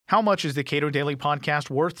How much is the Cato Daily Podcast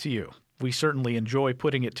worth to you? We certainly enjoy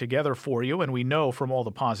putting it together for you, and we know from all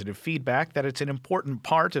the positive feedback that it's an important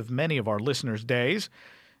part of many of our listeners' days.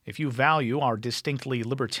 If you value our distinctly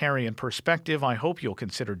libertarian perspective, I hope you'll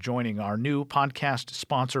consider joining our new podcast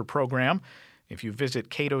sponsor program. If you visit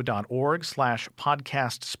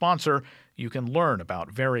cato.org/podcast sponsor, you can learn about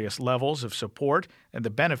various levels of support and the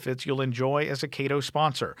benefits you'll enjoy as a Cato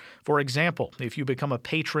sponsor. For example, if you become a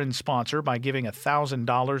patron sponsor by giving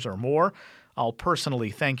 $1,000 or more, I'll personally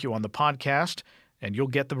thank you on the podcast, and you'll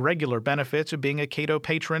get the regular benefits of being a Cato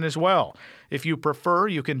patron as well. If you prefer,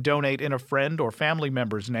 you can donate in a friend or family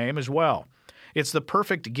member's name as well. It's the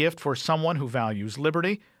perfect gift for someone who values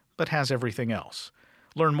liberty but has everything else.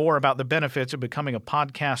 Learn more about the benefits of becoming a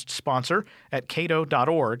podcast sponsor at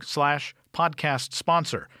cato.org/podcast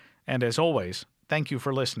sponsor. And as always, thank you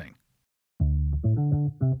for listening.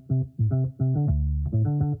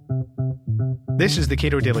 This is the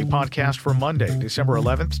Cato Daily Podcast for Monday, December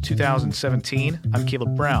 11th, 2017. I'm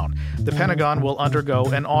Caleb Brown. The Pentagon will undergo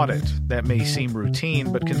an audit. That may seem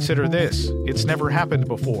routine, but consider this. It's never happened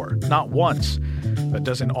before, not once. But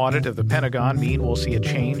does an audit of the Pentagon mean we'll see a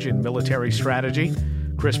change in military strategy?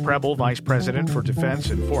 Chris Preble, Vice President for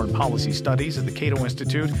Defense and Foreign Policy Studies at the Cato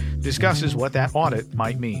Institute, discusses what that audit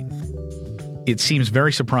might mean. It seems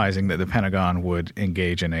very surprising that the Pentagon would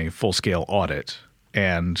engage in a full-scale audit,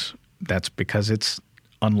 and that's because it's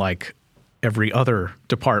unlike every other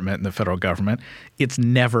department in the federal government. It's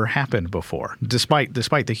never happened before, despite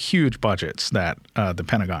the huge budgets that the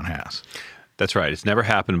Pentagon has. That's right. It's never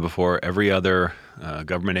happened before. Every other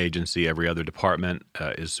government agency, every other department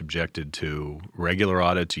is subjected to regular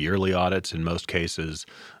audits, yearly audits. In most cases,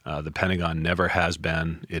 the Pentagon never has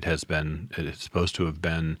been. It's supposed to have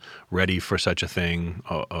been ready for such a thing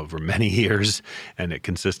over many years, and it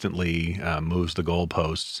consistently moves the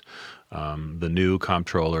goalposts. The new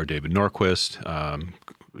comptroller, David Norquist,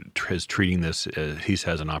 is treating this he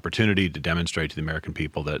has an opportunity to demonstrate to the American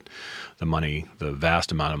people that the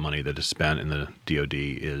vast amount of money that is spent in the DoD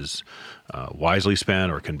is wisely spent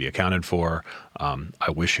or can be accounted for.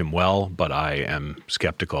 I wish him well, but I am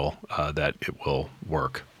skeptical that it will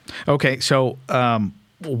work. Okay, so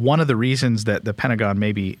one of the reasons that the Pentagon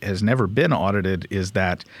maybe has never been audited is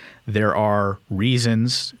that there are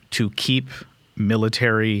reasons to keep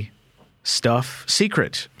military stuff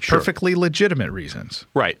secret, Sure. Perfectly legitimate reasons.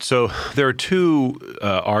 Right. So there are two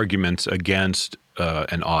arguments against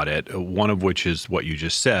an audit, one of which is what you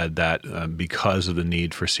just said, that because of the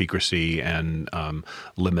need for secrecy and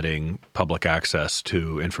limiting public access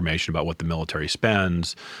to information about what the military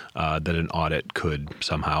spends, that an audit could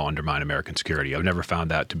somehow undermine American security. I've never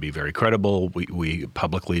found that to be very credible. We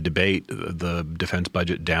publicly debate the defense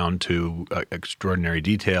budget down to extraordinary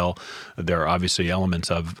detail. There are obviously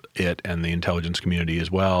elements of it and the intelligence community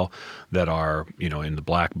as well that are, in the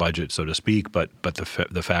black budget, so to speak. But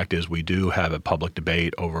the fact is we do have a public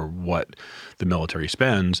debate over what the military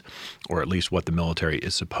spends, or at least what the military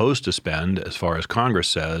is supposed to spend as far as Congress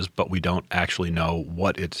says, but we don't actually know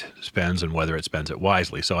what it spends and whether it spends it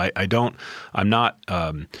wisely. So I'm not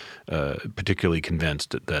particularly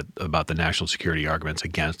convinced that about the national security arguments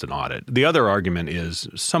against an audit. The other argument is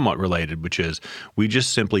somewhat related, which is we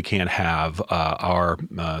just simply can't have our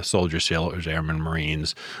soldiers, sailors, airmen,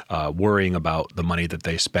 Marines worrying about the money that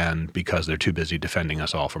they spend because they're too busy defending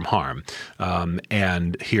us all from harm.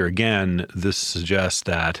 And here again, this suggests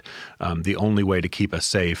that the only way to keep us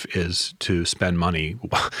safe is to spend money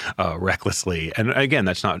recklessly. And again,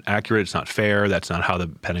 that's not accurate. It's not fair. That's not how the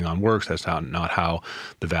Pentagon works. That's not how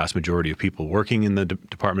the vast majority of people working in the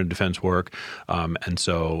Department of Defense work. And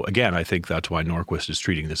so, again, I think that's why Norquist is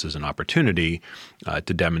treating this as an opportunity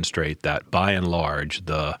to demonstrate that, by and large,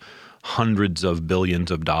 the hundreds of billions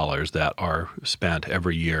of dollars that are spent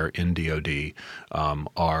every year in DoD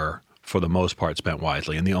are, for the most part, spent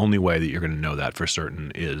wisely. And the only way that you're going to know that for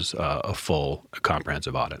certain is a full,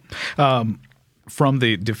 comprehensive audit. From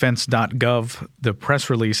the defense.gov, the press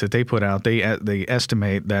release that they put out, they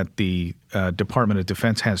estimate that the Department of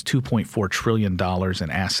Defense has $2.4 trillion in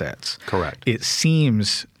assets. Correct. It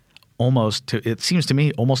seems to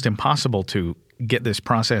me almost impossible to get this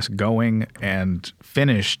process going and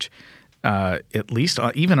finished, at least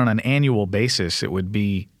even on an annual basis. It would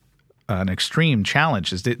be an extreme challenge.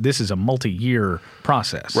 This is a multi-year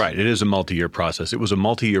process. Right. It is a multi-year process. It was a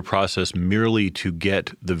multi-year process merely to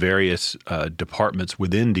get the various departments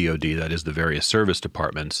within DoD, that is the various service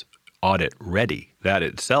departments, audit ready. that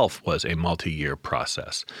itself was a multi-year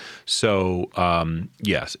process. So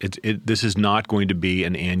yes, this is not going to be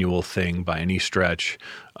an annual thing by any stretch.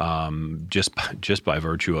 Just by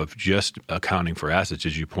virtue of just accounting for assets,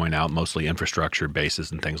 as you point out, mostly infrastructure,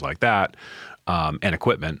 bases, and things like that, and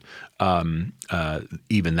equipment.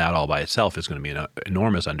 Even that all by itself is going to be an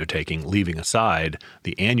enormous undertaking, leaving aside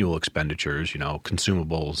the annual expenditures,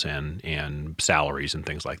 consumables and salaries and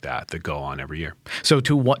things like that go on every year. So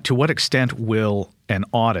to what extent will an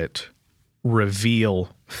audit reveal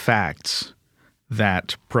facts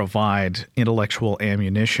that provide intellectual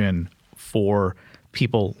ammunition for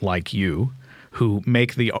people like you who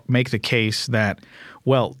make the case that,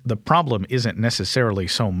 well, the problem isn't necessarily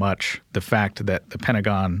so much the fact that the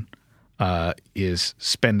Pentagon is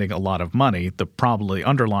spending a lot of money. The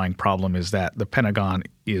underlying problem is that the Pentagon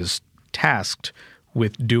is tasked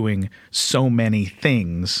with doing so many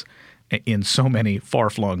things in so many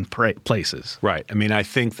far-flung places. Right. I mean, I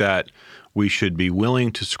think that we should be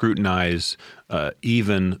willing to scrutinize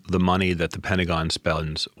even the money that the Pentagon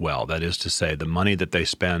spends well. That is to say, the money that they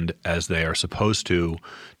spend as they are supposed to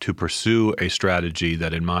pursue a strategy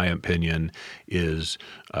that, in my opinion, is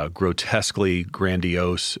grotesquely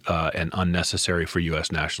grandiose and unnecessary for U.S.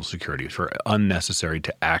 national security, unnecessary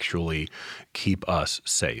to actually keep us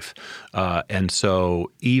safe. And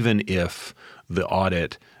so even if the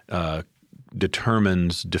audit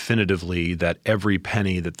determines definitively that every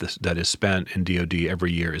penny that is spent in DoD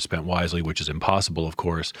every year is spent wisely, which is impossible, of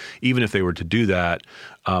course. Even if they were to do that,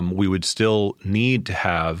 we would still need to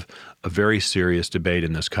have a very serious debate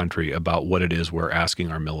in this country about what it is we're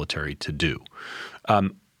asking our military to do.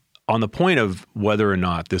 On the point of whether or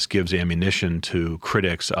not this gives ammunition to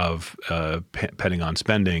critics of Pentagon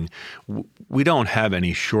spending, we don't have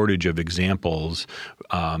any shortage of examples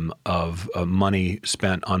of money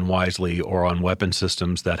spent unwisely or on weapon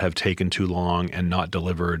systems that have taken too long and not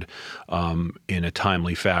delivered in a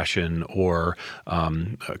timely fashion, or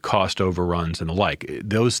cost overruns and the like.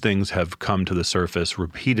 Those things have come to the surface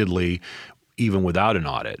repeatedly, even without an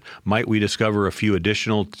audit. Might we discover a few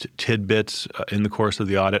additional tidbits in the course of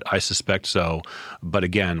the audit? I suspect so. But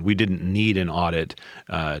again, we didn't need an audit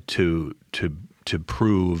to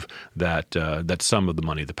prove that some of the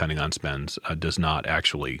money the Pentagon spends does not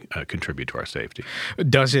actually contribute to our safety.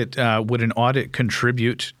 Does it? Would an audit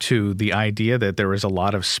contribute to the idea that there is a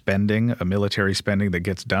lot of spending, military spending that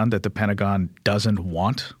gets done that the Pentagon doesn't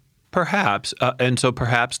want? Perhaps. And so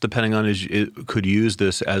perhaps the Pentagon could use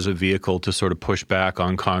this as a vehicle to sort of push back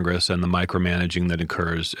on Congress and the micromanaging that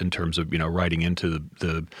occurs in terms of, writing into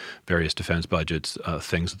the various defense budgets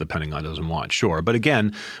things that the Pentagon doesn't want. Sure. But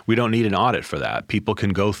again, we don't need an audit for that. People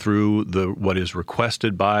can go through what is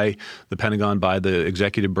requested by the Pentagon, by the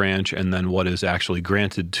executive branch, and then what is actually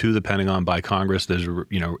granted to the Pentagon by Congress. There's,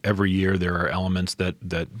 every year there are elements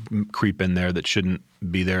that creep in there that shouldn't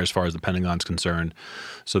be there as far as the Pentagon's concerned.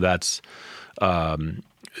 So that's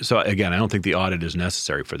so again, I don't think the audit is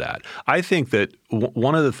necessary for that. I think that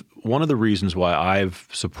one of the reasons why I've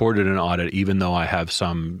supported an audit, even though I have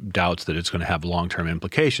some doubts that it's going to have long-term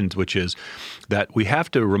implications, which is that we have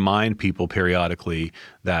to remind people periodically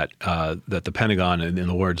that the Pentagon, in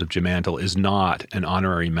the words of Jim Antle, is not an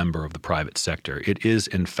honorary member of the private sector. It is,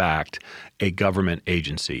 in fact, a government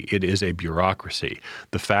agency. It is a bureaucracy.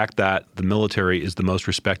 The fact that the military is the most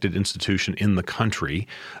respected institution in the country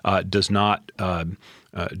does not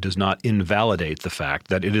invalidate the fact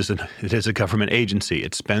that it is a government agency.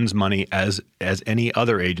 It spends money as any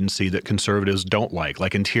other agency that conservatives don't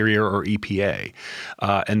like Interior or EPA.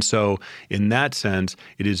 And so in that sense,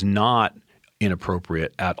 it is not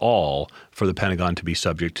inappropriate at all for the Pentagon to be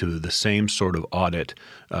subject to the same sort of audit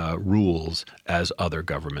rules as other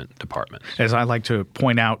government departments. As I like to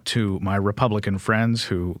point out to my Republican friends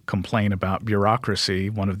who complain about bureaucracy,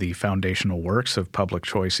 one of the foundational works of public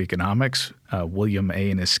choice economics, William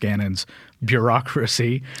A. Niskanin's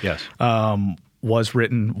Bureaucracy, yes. Was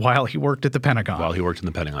written while he worked at the Pentagon. While he worked in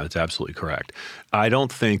the Pentagon. It's absolutely correct. I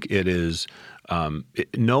don't think it is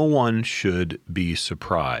no one should be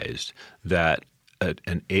surprised that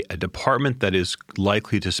a department that is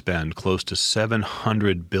likely to spend close to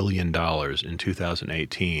 $700 billion in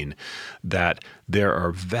 2018, that there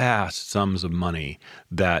are vast sums of money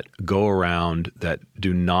that go around that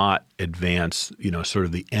do not advance, sort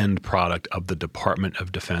of the end product of the Department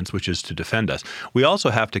of Defense, which is to defend us. We also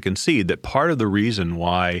have to concede that part of the reason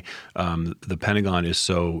why the Pentagon is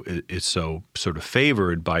so sort of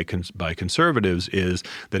favored by conservatives is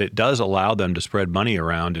that it does allow them to spread money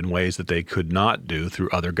around in ways that they could not do through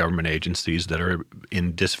other government agencies that are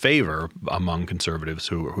in disfavor among conservatives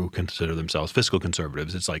who consider themselves fiscal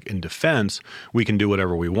conservatives. It's like in defense, we can do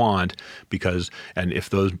whatever we want and if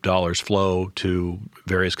those dollars flow to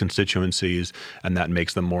various constituencies and that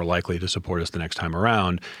makes them more likely to support us the next time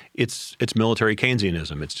around, it's military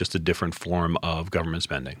Keynesianism. It's just a different form of government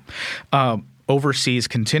spending. Overseas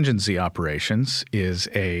contingency operations is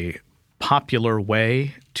a popular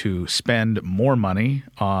way to spend more money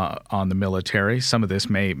on the military. Some of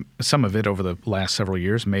it over the last several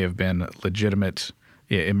years may have been legitimate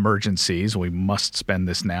emergencies. We must spend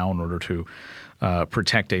this now in order to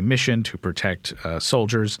protect a mission, to protect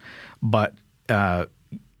soldiers. But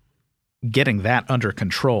getting that under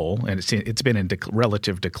control, and it's been in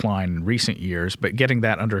relative decline in recent years, but getting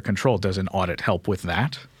that under control, does an audit help with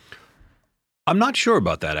that? I'm not sure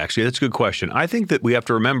about that, actually. That's a good question. I think that we have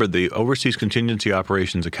to remember the Overseas Contingency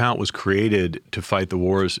Operations account was created to fight the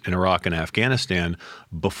wars in Iraq and Afghanistan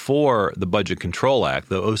before the Budget Control Act.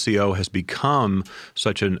 The OCO has become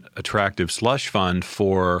such an attractive slush fund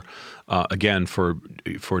for nominal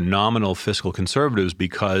fiscal conservatives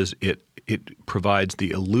because it provides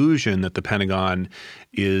the illusion that the Pentagon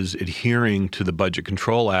is adhering to the Budget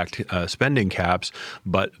Control Act spending caps,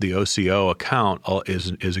 but the OCO account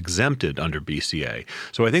is exempted under BCA.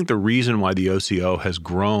 So I think the reason why the OCO has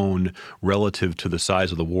grown relative to the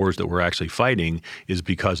size of the wars that we're actually fighting is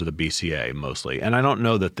because of the BCA mostly. And I don't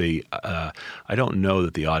know that the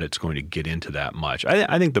audit's going to get into that much.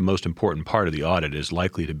 I think the most important part of the audit is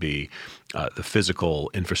likely to be the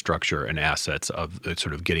physical infrastructure and assets of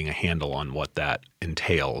sort of getting a handle on what that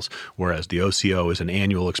entails, whereas the OCO is an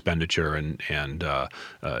annual expenditure and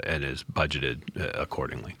is budgeted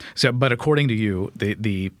accordingly. So, but according to you,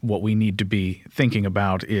 the what we need to be thinking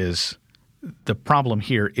about is the problem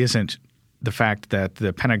here isn't the fact that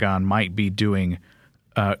the Pentagon might be doing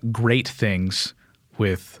great things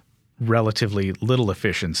with relatively little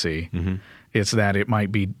efficiency. Mm-hmm. It's that it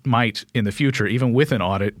might in the future, even with an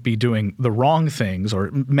audit, be doing the wrong things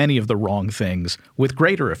or many of the wrong things with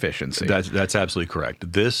greater efficiency. That's absolutely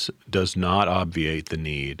correct. This does not obviate the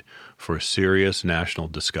need for a serious national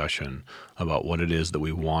discussion about what it is that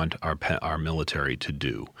we want our military to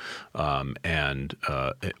do.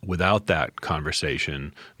 Without that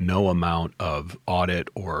conversation, no amount of audit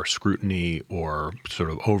or scrutiny or sort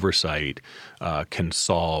of oversight can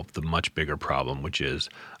solve the much bigger problem, which is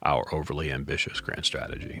our overly ambitious grand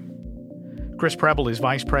strategy. Chris Preble is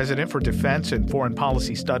Vice President for Defense and Foreign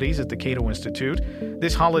Policy Studies at the Cato Institute.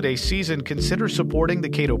 This holiday season, consider supporting the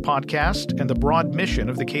Cato Podcast and the broad mission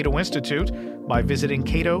of the Cato Institute by visiting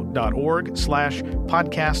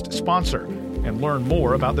cato.org/podcast sponsor and learn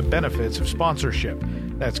more about the benefits of sponsorship.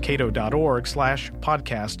 That's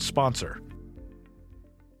cato.org/podcast sponsor.